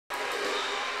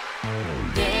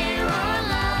There are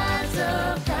lots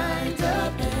of kinds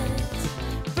of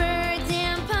pets. Birds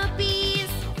and puppies,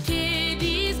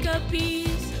 kitties,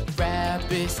 guppies,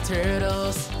 Rabbits,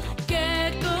 turtles,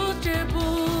 geckos,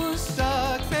 gerbils,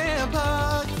 dogs and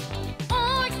pugs.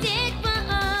 or stick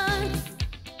bugs.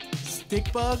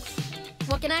 Stick bugs?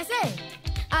 What can I say?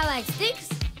 I like sticks,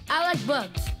 I like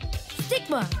bugs. Stick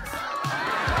bugs.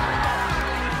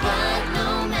 But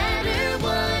no matter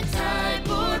what type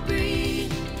or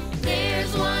breed,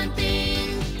 there's one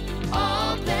thing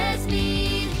all pets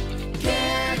need: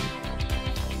 care.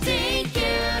 Take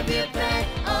care of your pet.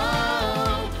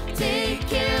 Oh, take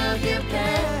care of your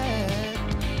pet.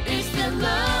 It's the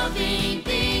loving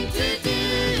thing to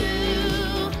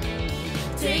do.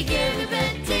 Take care of your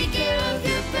pet, take care of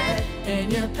your pet,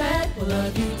 and your pet will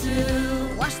love you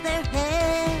too. Wash their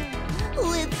hair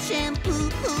with shampoo.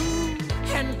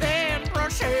 And then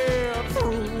brush it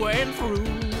through and through.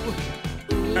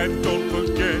 And don't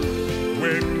forget,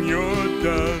 when you're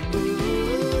done,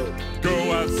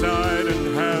 go outside